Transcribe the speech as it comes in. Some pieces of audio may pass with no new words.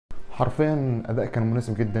حرفيا اداء كان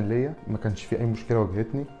مناسب جدا ليا، ما كانش فيه اي مشكله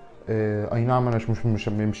واجهتني. اي نعم انا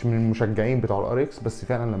مش من المشجعين بتوع الار اكس، بس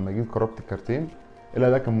فعلا لما جيت جربت الكارتين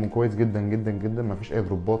الاداء كان كويس جدا جدا جدا، ما فيش اي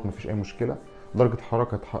دروبات، ما فيش اي مشكله. درجه الحراره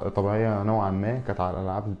كانت طبيعيه نوعا ما، كانت على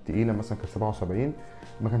الالعاب الثقيله مثلا كانت 77،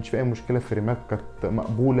 ما كانش في اي مشكله. الفريمات كانت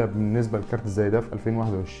مقبوله بالنسبه لكارت زي ده في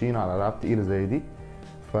 2021 على العاب ثقيله زي دي.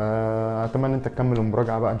 فاتمنى انت تكمل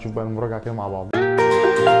المراجعه بقى، نشوف بقى المراجعه كده مع بعض.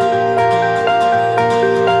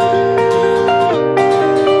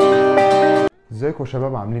 ازيكم يا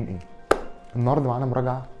شباب، عاملين ايه؟ النهارده معانا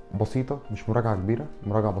مراجعه بسيطه، مش مراجعه كبيره،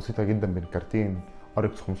 مراجعه بسيطه جدا بين كارتين ار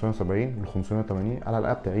اكس 570 ل 580 على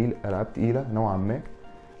العاب تقيله نوعا ما.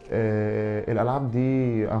 الالعاب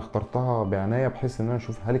دي انا اخترتها بعنايه بحيث ان انا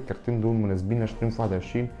اشوف هل الكارتين دول مناسبين اشتريهم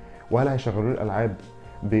في 21، وهل هيشغلوا لي الالعاب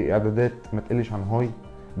باعدادات ما تقلش عن هاي،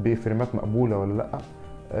 بفريمات مقبوله ولا لا.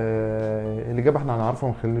 الاجابه احنا هنعرفها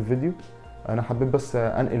من خلال الفيديو. انا حبيت بس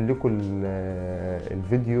انقل لكم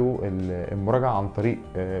الفيديو المراجعه عن طريق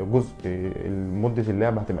جزء مده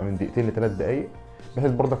اللعبه هتبقى من دقيقتين ل3 دقائق،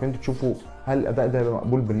 بحيث برضك انتوا تشوفوا هل الاداء ده هيبقى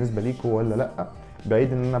مقبول بالنسبه ليكم ولا لا،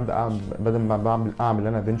 بعيد ان انا ابدا بدل ما اعمل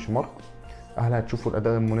انا بنش مارك. هل هتشوفوا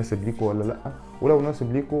الاداء المناسب ليكم ولا لا؟ ولو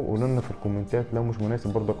مناسب ليكم قولوا لنا في الكومنتات، لو مش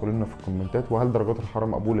مناسب برضك قولوا لنا في الكومنتات. وهل درجات الحراره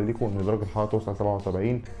مقبوله ليكم، ان درجه الحراره توصل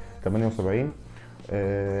 77 78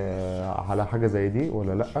 على حاجه زي دي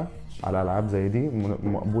ولا لا، على العاب زي دي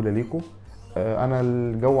مقبوله ليكم؟ انا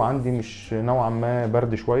الجو عندي مش نوعا ما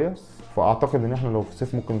برد شويه، فاعتقد ان احنا لو في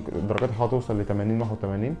الصيف ممكن درجات الحراره توصل ل 80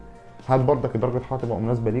 81. هل برضك درجه الحراره تبقى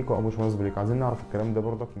مناسبه ليكم او مش مناسبه ليكم؟ عايزين نعرف الكلام ده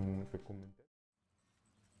برضك في الكومنتات.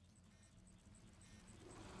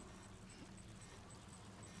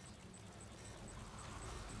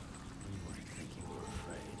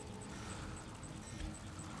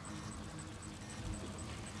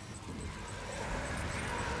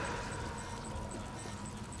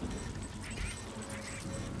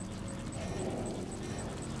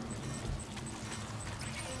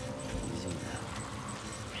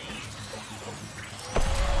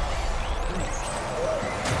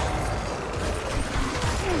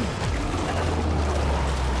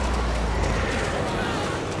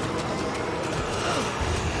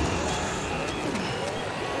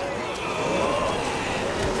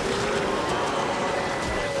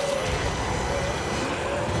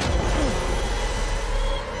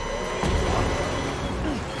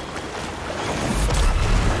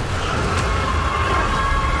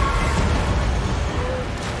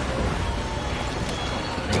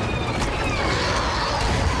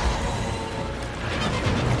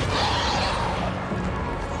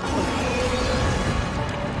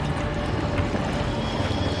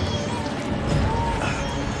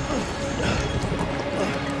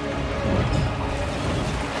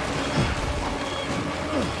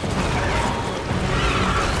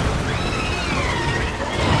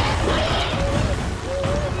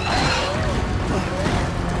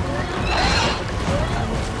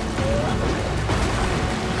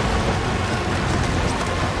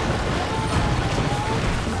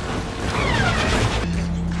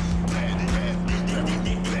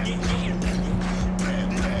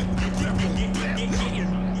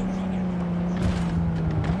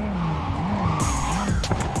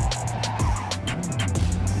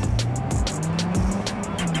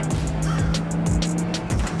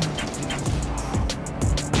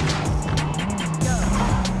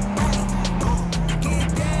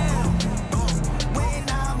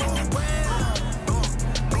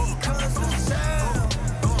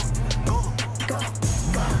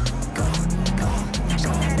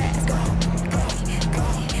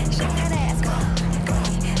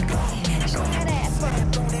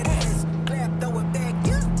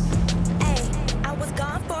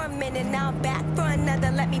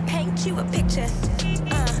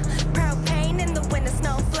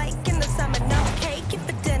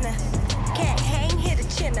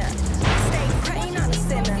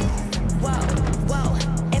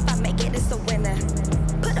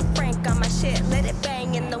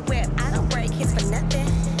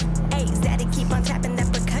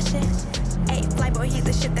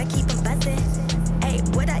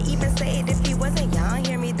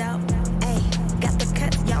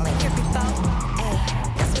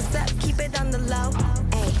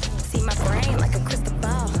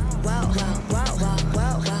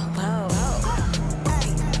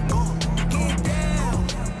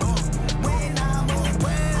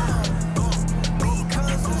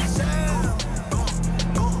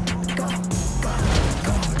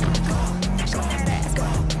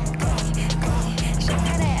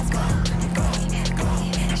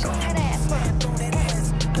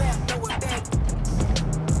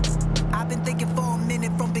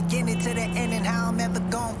 beginning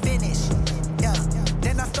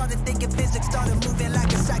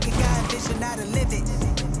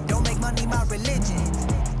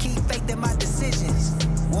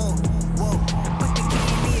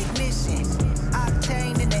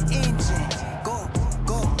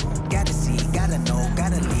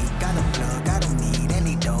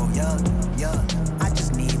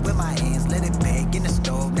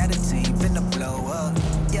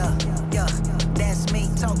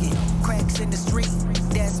talking. Cracks in the street,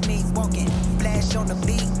 that's me walking. Flash on the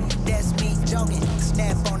beat, that's me jogging.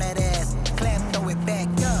 Snap on that ass, clap, throw it back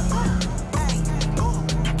up. Hey,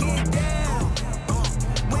 get down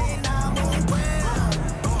when I'm around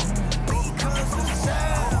because of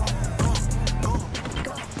sound.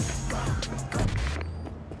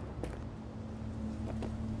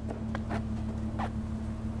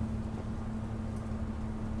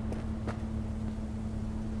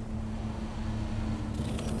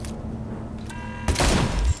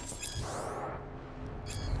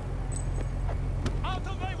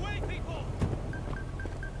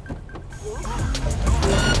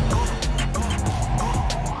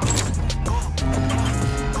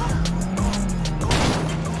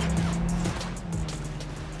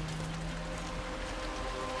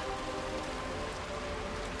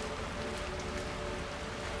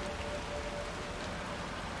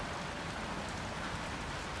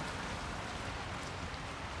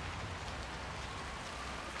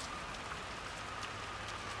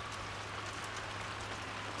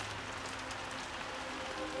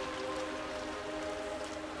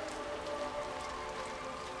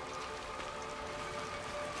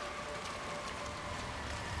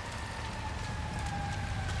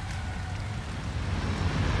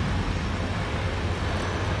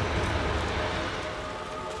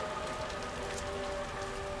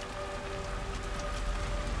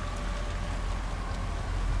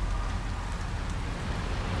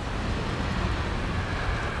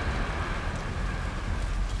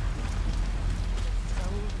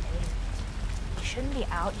 Shouldn't be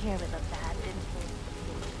out here with abandoned things.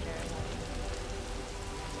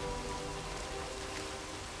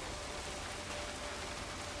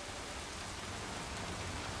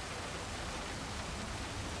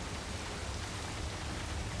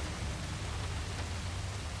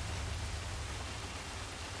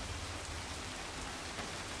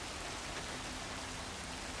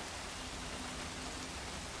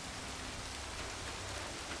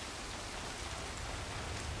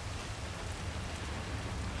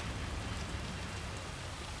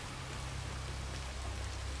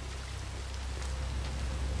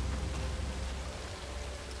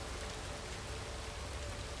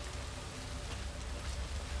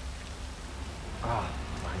 Ah,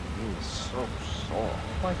 my knee is so sore.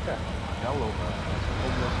 My fat fell over as a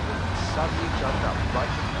homeless woman suddenly jumped up right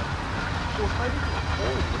in front of me. She was hiding in a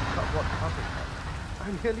hole with cardboard carpet. I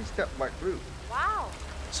nearly stepped right through. Wow.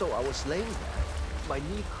 So I was laying there, my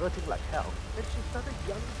knee hurting like hell, and she started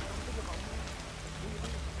yelling something about me.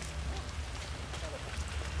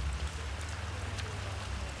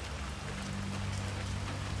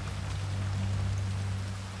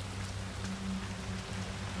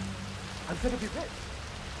 I'm gonna be rich.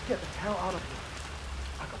 Get the hell out of here.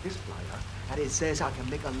 I got this flyer, and it says I can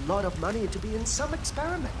make a lot of money to be in some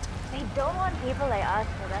experiment. They don't want people like us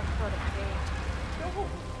for that sort of thing. No,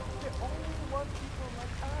 they only want people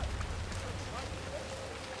like us.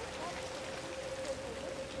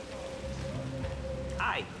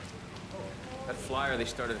 Hi. That flyer they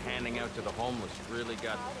started handing out to the homeless really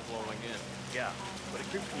got flowing in. Yeah, but it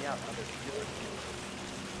creeps me out how there's different people.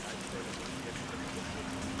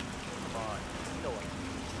 Come on, you know what?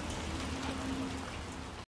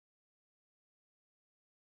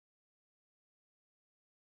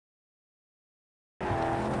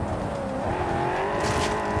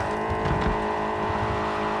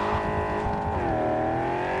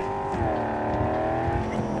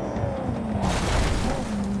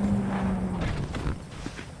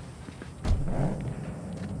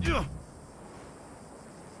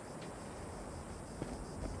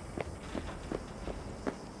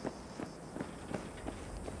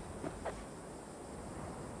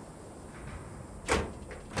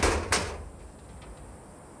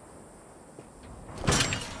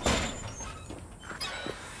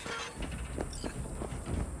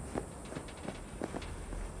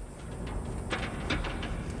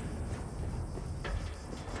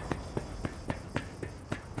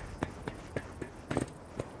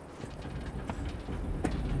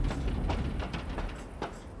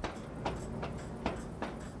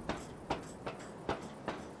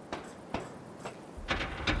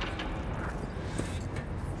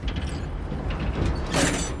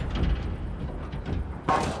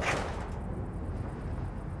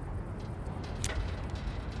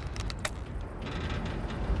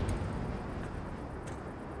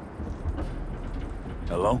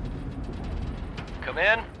 Hello? Come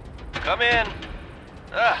in. Come in.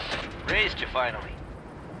 Ah, raised you finally.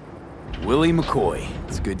 Willie McCoy.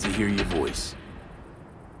 It's good to hear your voice.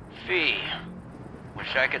 Fee.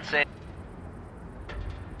 Wish I could say.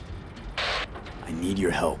 I need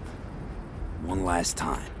your help. one last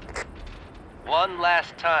time. One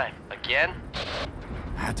last time. Again?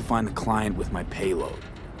 I have to find the client with my payload,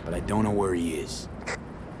 but I don't know where he is.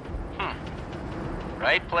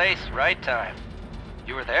 Right place, right time.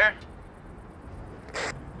 You were there?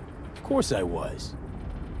 Of course I was.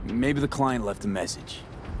 Maybe the client left a message.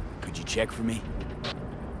 Could you check for me?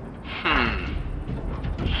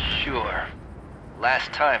 Sure.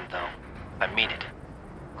 Last time, though. I mean it.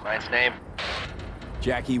 Client's name?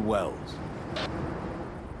 Jackie Wells.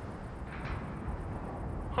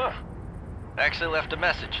 Huh. Actually left a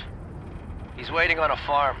message. He's waiting on a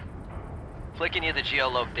farm. Flicking you the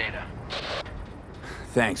geolog data.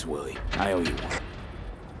 Thanks, Willie. I owe you one.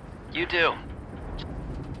 You do.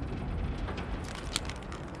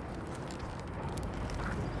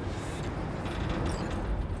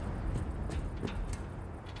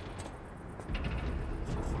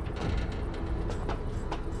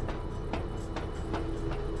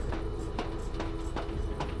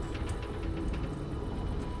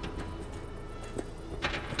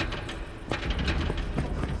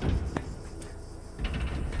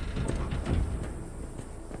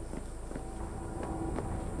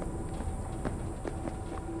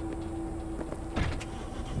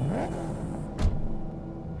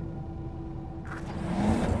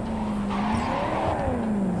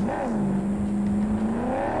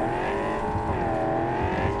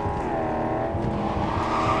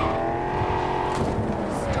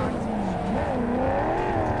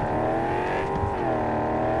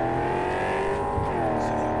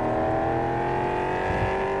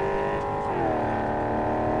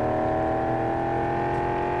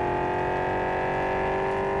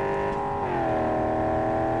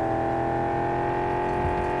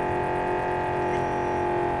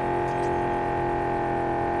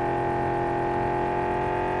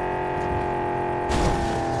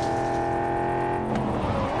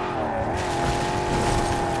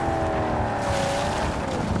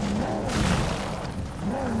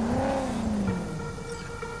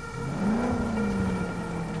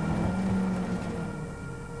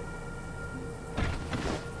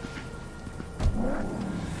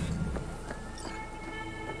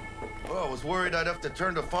 I was worried I'd have to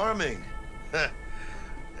turn to farming. Yeah,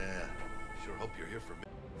 sure hope you're here for me.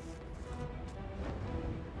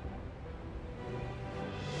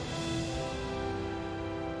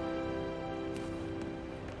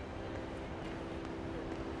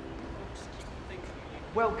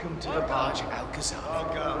 Welcome to the barge, Alcazar.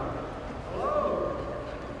 Welcome. Hello.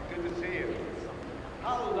 Good to see you.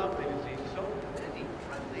 How lovely to see so many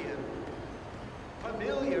friendly and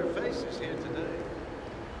familiar faces here today.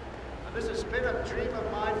 And this has been a dream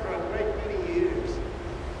of mine for a great many years.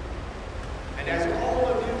 And as all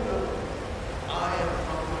of you know, I am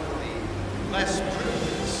from one of the less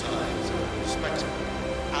privileged sides of the respectable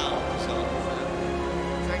Alcazar family.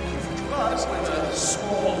 Thank you for joining us. With a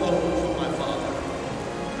small loan from my father,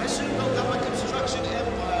 I soon built up a construction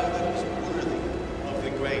empire that was worthy of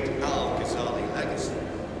the great Alcazar legacy.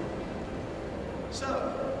 So,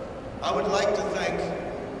 I would like to thank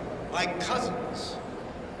my cousins,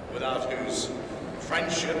 without whose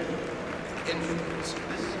friendship and influence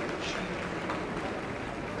this achievement.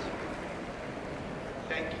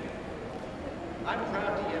 Thank you. I'm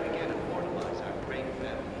proud to yet again immortalize our great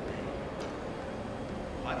family.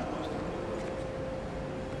 But most importantly,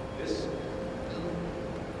 this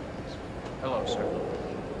Hello, sir.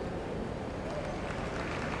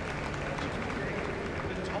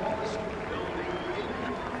 the tallest building in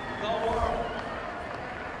the world.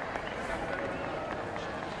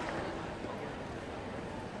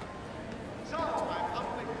 So, I'm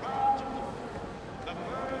humbly proud to open the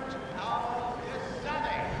Burj Al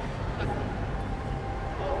Ghazali.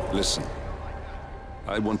 Listen,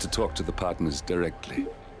 I want to talk to the partners directly.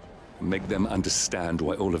 Make them understand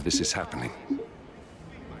why all of this is happening.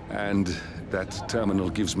 And that terminal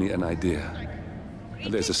gives me an idea.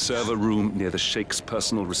 There's a server room near the Sheikh's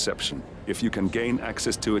personal reception. If you can gain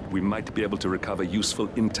access to it, we might be able to recover useful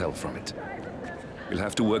intel from it. We'll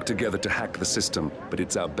have to work together to hack the system, but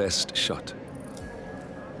it's our best shot.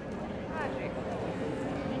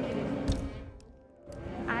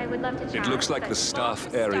 I would love to chat. It looks like the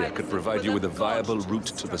staff area could provide you with a viable route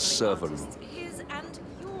to the server room. His and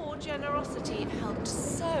your generosity helped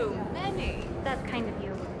so many. That's kind of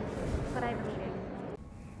you. But I believe it.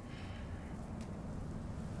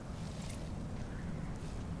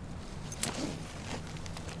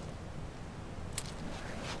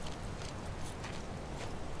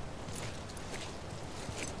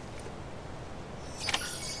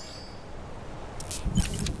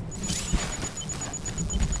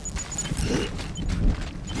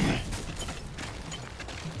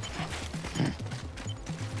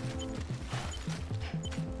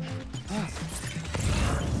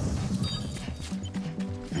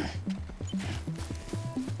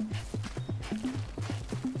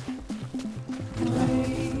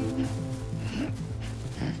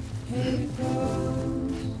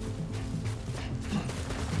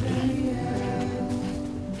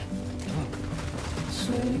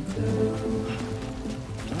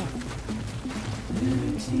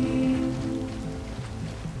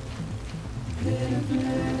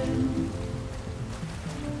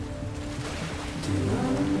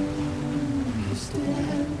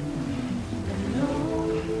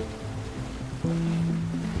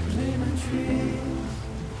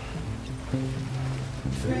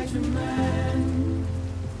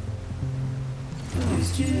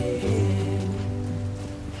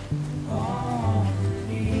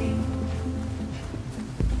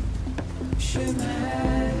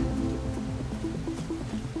 Chemin